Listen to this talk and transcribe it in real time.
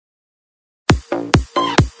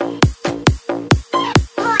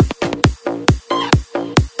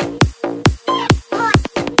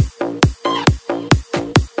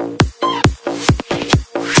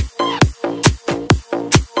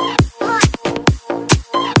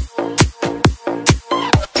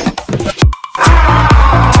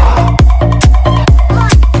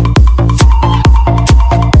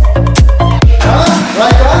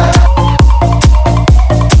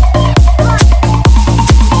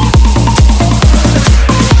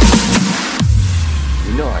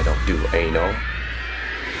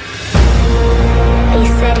They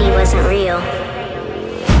said he wasn't real.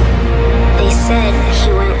 They said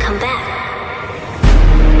he wouldn't come back.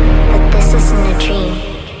 But this isn't a dream.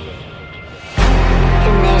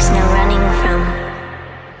 And there's no running from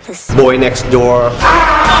this. Boy next door.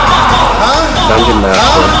 Dungeon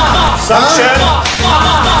master. Suction.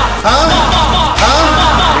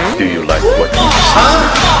 Do you like what you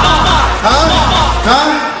see?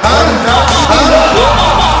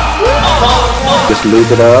 Just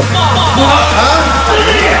lube it up.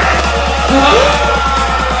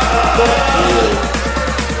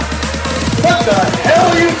 What the hell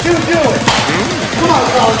are you two doing? Come on,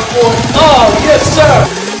 college boy. Oh, yes, sir.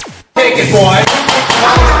 Take it, boy.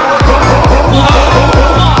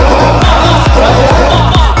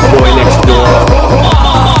 Boy next door.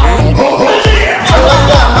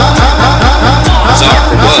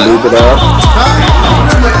 Just lube it up.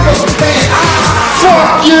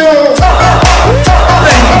 Fuck you!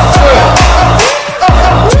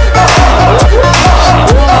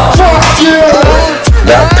 Fuck you!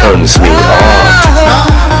 That turns me on.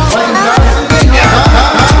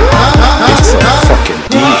 It's a fucking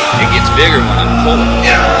deal. It gets bigger when I'm pulling.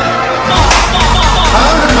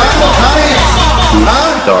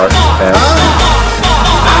 Dark and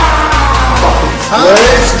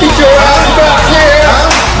Let's get your ass back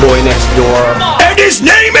here! boy next door. And his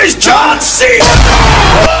name is John C.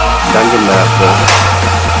 Dungeon master.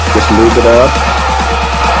 Just lube it up.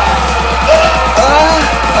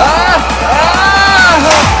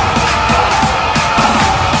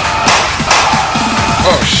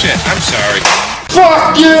 Oh shit, I'm sorry.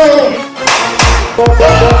 Fuck you!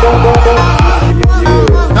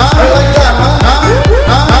 I like that,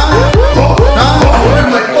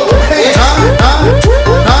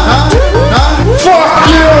 Fuck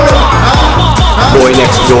you! Boy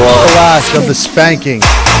next door. The last of the spanking.